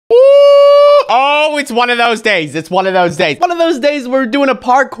Oh, it's one of those days. It's one of those days. One of those days we're doing a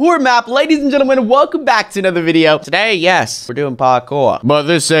parkour map. Ladies and gentlemen, welcome back to another video. Today, yes, we're doing parkour. But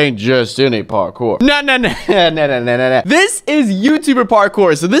this ain't just any parkour. No. This is YouTuber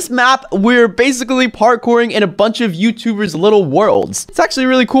parkour. So this map, we're basically parkouring in a bunch of YouTubers' little worlds. It's actually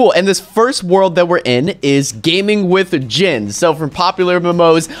really cool. And this first world that we're in is Gaming with Jin. So from popular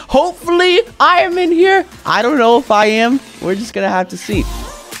MMOs, hopefully I am in here. I don't know if I am. We're just gonna have to see.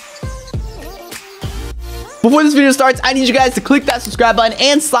 Before this video starts, I need you guys to click that subscribe button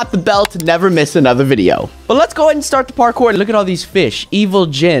and slap the bell to never miss another video. But let's go ahead and start the parkour. Look at all these fish. Evil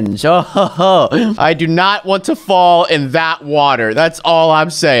Jins. Oh, I do not want to fall in that water. That's all I'm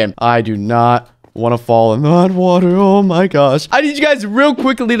saying. I do not want to fall in that water. Oh my gosh. I need you guys real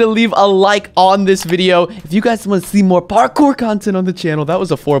quickly to leave a like on this video. If you guys want to see more parkour content on the channel. That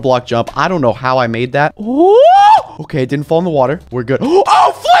was a 4-block jump. I don't know how I made that. Ooh! Okay, it didn't fall in the water. We're good.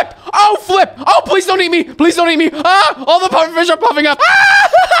 Oh, flip! Oh, flip! Oh, please don't eat me! Please don't eat me! Ah! All the pufferfish are puffing up! Ah!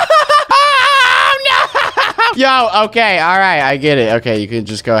 Oh, no! Yo, okay, all right, I get it. Okay, you can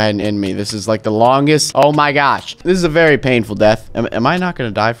just go ahead and end me. This is like the longest. Oh my gosh. This is a very painful death. Am I not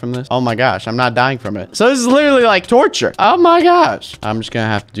gonna die from this? Oh my gosh, I'm not dying from it. So this is literally like torture. Oh my gosh. I'm just gonna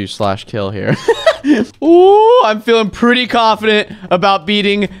have to do /kill here. Ooh, I'm feeling pretty confident about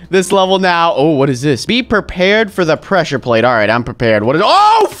beating this level now. Oh, what is this? Be prepared for the pressure plate. All right, I'm prepared. What is...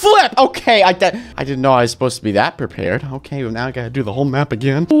 Oh, flip! Okay, I didn't know I was supposed to be that prepared. Okay, well, now I gotta do the whole map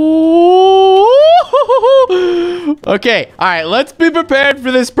again. Ooh. Okay, all right, let's be prepared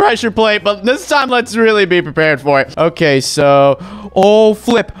for this pressure plate, but this time let's really be prepared for it. Okay, so... Oh,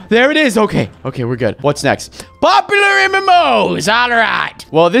 flip. There it is. Okay, we're good. What's next? Popular MMOs. All right.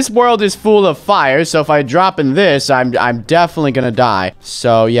 Well, this world is full of fire, so if I drop in this, I'm definitely gonna die.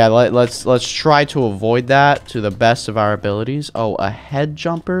 So yeah, let's try to avoid that to the best of our abilities. Oh, a head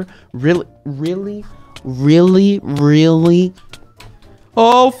jumper? Really?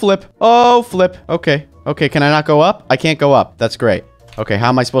 Oh, flip. Oh, flip. Okay, can I not go up? I can't go up. That's great. Okay, how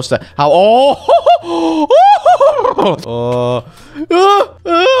am I supposed to... How... Oh!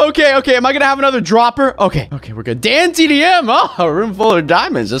 Okay. Am I gonna have another dropper? Okay, we're good. Dan TDM. Oh, a room full of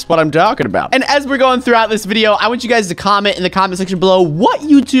diamonds. That's what I'm talking about. And as we're going throughout this video, I want you guys to comment in the comment section below what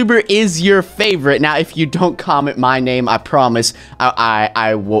YouTuber is your favorite. Now, if you don't comment my name, I promise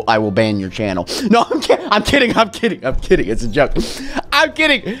I will ban your channel. No, I'm kidding. It's a joke. I'm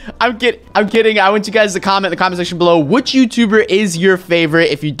kidding. I want you guys to comment in the comment section below which YouTuber is your favorite.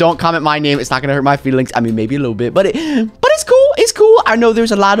 If you don't comment my name, it's not gonna hurt my feelings. I mean, maybe a little bit, but it's cool. It's cool. I know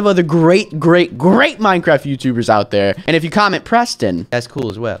there's a lot of other great Minecraft YouTubers out there. And if you comment Preston, that's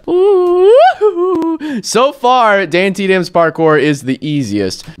cool as well. Ooh. So far, Dan TDM's parkour is the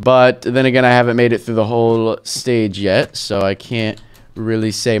easiest. But then again, I haven't made it through the whole stage yet, so I can't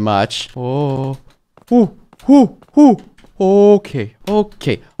really say much. Oh. Okay.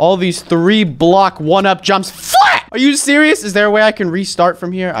 All these 3-block 1-up jumps. Flat! Are you serious? Is there a way I can restart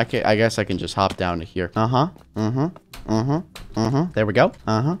from here? I guess I can just hop down to here. There we go.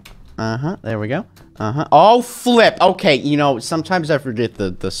 There we go. Oh, flip. Okay, you know, sometimes I forget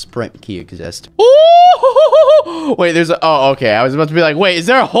the sprint key exists. Ooh! Wait, there's a... Oh, okay. I was about to be like, wait, is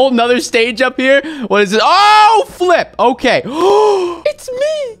there a whole nother stage up here? What is it? Oh, flip. Okay. It's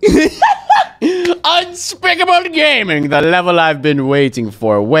me. Unspeakable Gaming, the level I've been waiting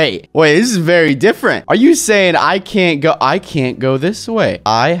for. Wait, this is very different. Are you saying I can't go this way?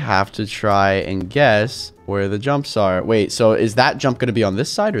 I have to try and guess where the jumps are. Wait, so is that jump going to be on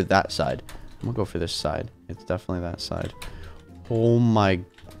this side or that side? I'm gonna go for this side. It's definitely that side. Oh my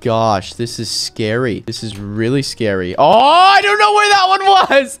gosh, this is scary. This is really scary. Oh, I don't know where that one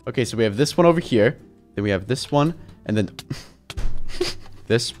was. Okay, so we have this one over here. Then we have this one, and then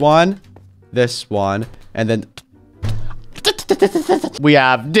this one, and then we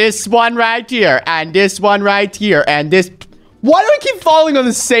have this one right here, and this one right here, and this... Why do I keep falling on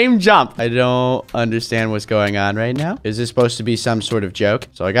the same jump? I don't understand what's going on right now. Is this supposed to be some sort of joke?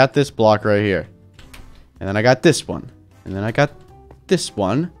 So I got this block right here. And then I got this one. And then I got this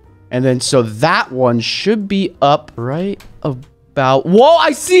one. And then so that one should be up right about... Whoa,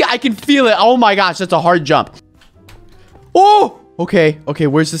 I see. I can feel it. Oh my gosh, that's a hard jump. Oh, okay.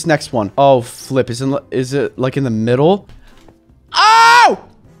 Where's this next one? Oh, flip. Is it like in the middle? Oh!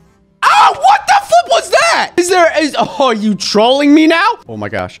 Oh, what the flip was that? Oh, are you trolling me now? Oh my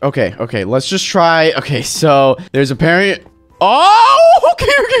gosh. Okay, let's just try. Okay, so there's apparent... Oh,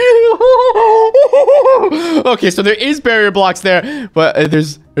 okay. Okay, so there is barrier blocks there, but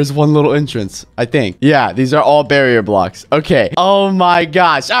there's one little entrance, I think. Yeah, these are all barrier blocks. Okay. Oh my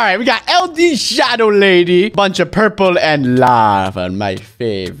gosh. All right, we got LD Shadow Lady, bunch of purple and lava, my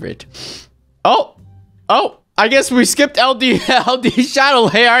favorite. Oh. Oh. I guess we skipped LD Shadow.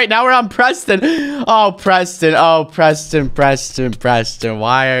 Hey, all right, now we're on Preston. Oh, Preston. Oh, Preston.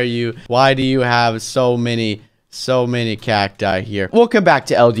 Why do you have so many cacti here? We'll come back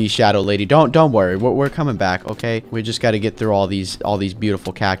to LD Shadow Lady. Don't worry. We're coming back, okay? We just got to get through all these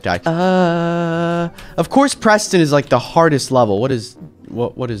beautiful cacti. Of course Preston is like the hardest level. What is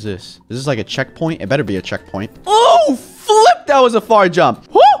this? Is this like a checkpoint? It better be a checkpoint. Oh, flip! That was a far jump.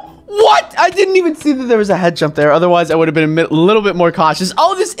 Woo! What? I didn't even see that there was a head jump there. Otherwise, I would have been a little bit more cautious.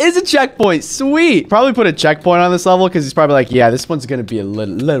 Oh, this is a checkpoint. Sweet. Probably put a checkpoint on this level because he's probably like, yeah, this one's going to be a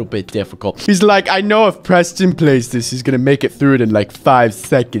little bit difficult. He's like, I know if Preston plays this, he's going to make it through it in like 5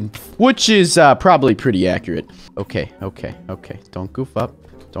 seconds, which is probably pretty accurate. Okay. Don't goof up.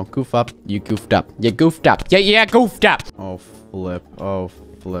 You goofed up. Yeah, goofed up. Oh, flip.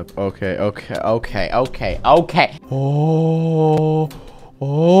 Okay.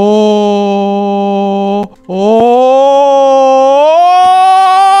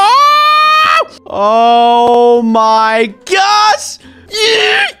 Oh my gosh!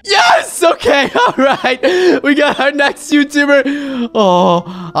 Yes! Okay, all right. We got our next YouTuber. Oh,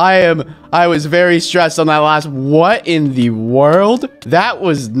 I was very stressed on that last. What in the world? That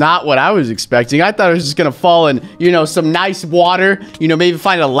was not what I was expecting. I thought I was just gonna fall in, some nice water, maybe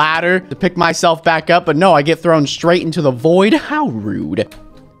find a ladder to pick myself back up, but no, I get thrown straight into the void. How rude.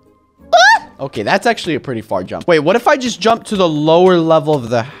 Okay, that's actually a pretty far jump. Wait, what if I just jump to the lower level of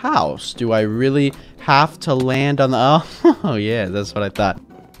the house? Do I really have to land on the... Oh, yeah, that's what I thought.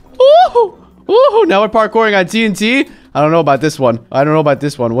 Ooh, now we're parkouring on TNT. I don't know about this one.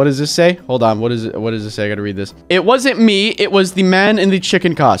 What does this say? Hold on, what does it say? I gotta read this. It wasn't me. It was the man in the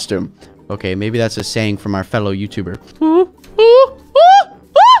chicken costume. Okay, maybe that's a saying from our fellow YouTuber.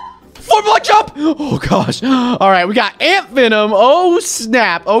 4-block jump! Oh, gosh. All right, we got ant venom. Oh,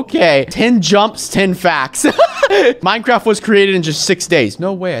 snap. Okay. 10 jumps, 10 facts. Minecraft was created in just 6 days.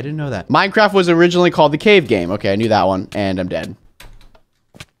 No way, I didn't know that. Minecraft was originally called the cave game. Okay, I knew that one, and I'm dead.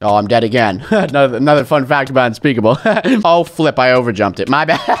 Oh, I'm dead again. Another fun fact about Unspeakable. Oh, flip, I overjumped it. My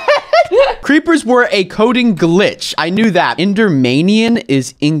bad. Creepers were a coding glitch. I knew that. Endermanian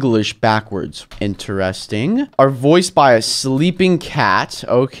is English backwards. Interesting. Are voiced by a sleeping cat.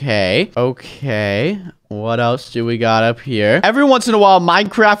 Okay. What else do we got up here? Every once in a while,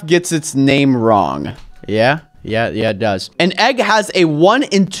 Minecraft gets its name wrong. Yeah, it does. An egg has a 1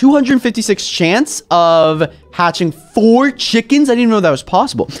 in 256 chance of hatching 4 chickens. I didn't even know that was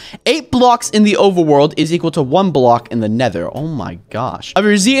possible. 8 blocks in the overworld is equal to 1 block in the nether. Oh my gosh. If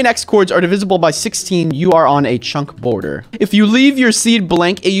your Z and X chords are divisible by 16, you are on a chunk border. If you leave your seed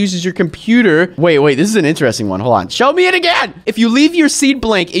blank, it uses your computer. Wait, this is an interesting one. Hold on. Show me it again. If you leave your seed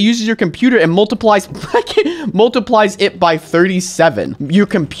blank, it uses your computer and multiplies it by 37. Your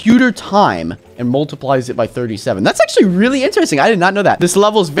computer time and multiplies it by 37. That's actually really interesting. I did not know that. This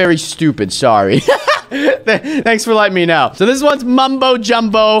level is very stupid. Sorry. Thanks for letting me know. So this one's mumbo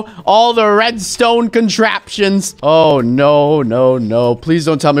jumbo, all the redstone contraptions. Oh, no. Please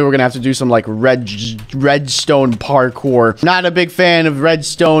don't tell me we're gonna have to do some like redstone parkour. Not a big fan of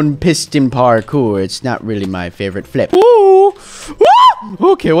redstone piston parkour. It's not really my favorite flip. Ooh.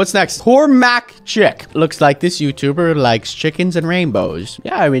 Okay, what's next? Poor Mac Chick. Looks like this YouTuber likes chickens and rainbows.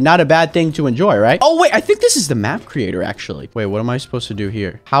 Yeah, I mean, not a bad thing to enjoy, right? Oh, wait, I think this is the map creator, actually. Wait, what am I supposed to do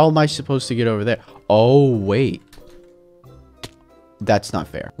here? How am I supposed to get over there? Oh, wait. That's not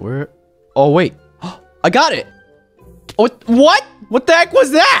fair. Where? Oh, wait. I got it. What? What the heck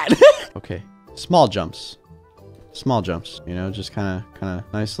was that? Okay. Small jumps. Just kind of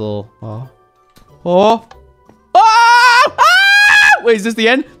nice little... Wait, is this the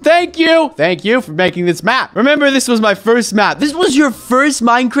end? Thank you for making this map. Remember, this was my first map. This was your first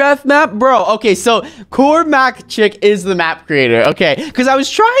Minecraft map? Bro, okay, so Core Mac Chick is the map creator, okay? Because I was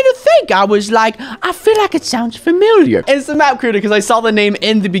trying to think. I was like, I feel like it sounds familiar. And it's the map creator because I saw the name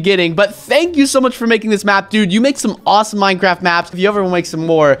in the beginning. But thank you so much for making this map, dude. You make some awesome Minecraft maps. If you ever want to make some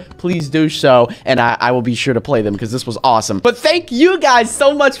more, please do so. And I will be sure to play them because this was awesome. But thank you guys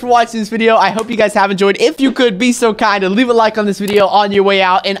so much for watching this video. I hope you guys have enjoyed. If you could, be so kind and leave a like on this video on your way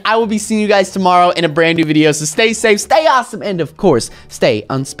out, and I will be seeing you guys tomorrow in a brand new video. So stay safe, stay awesome, and of course, stay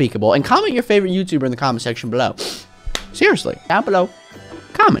unspeakable. And comment your favorite YouTuber in the comment section below. Seriously, down below,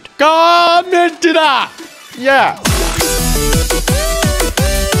 comment it up. Yeah.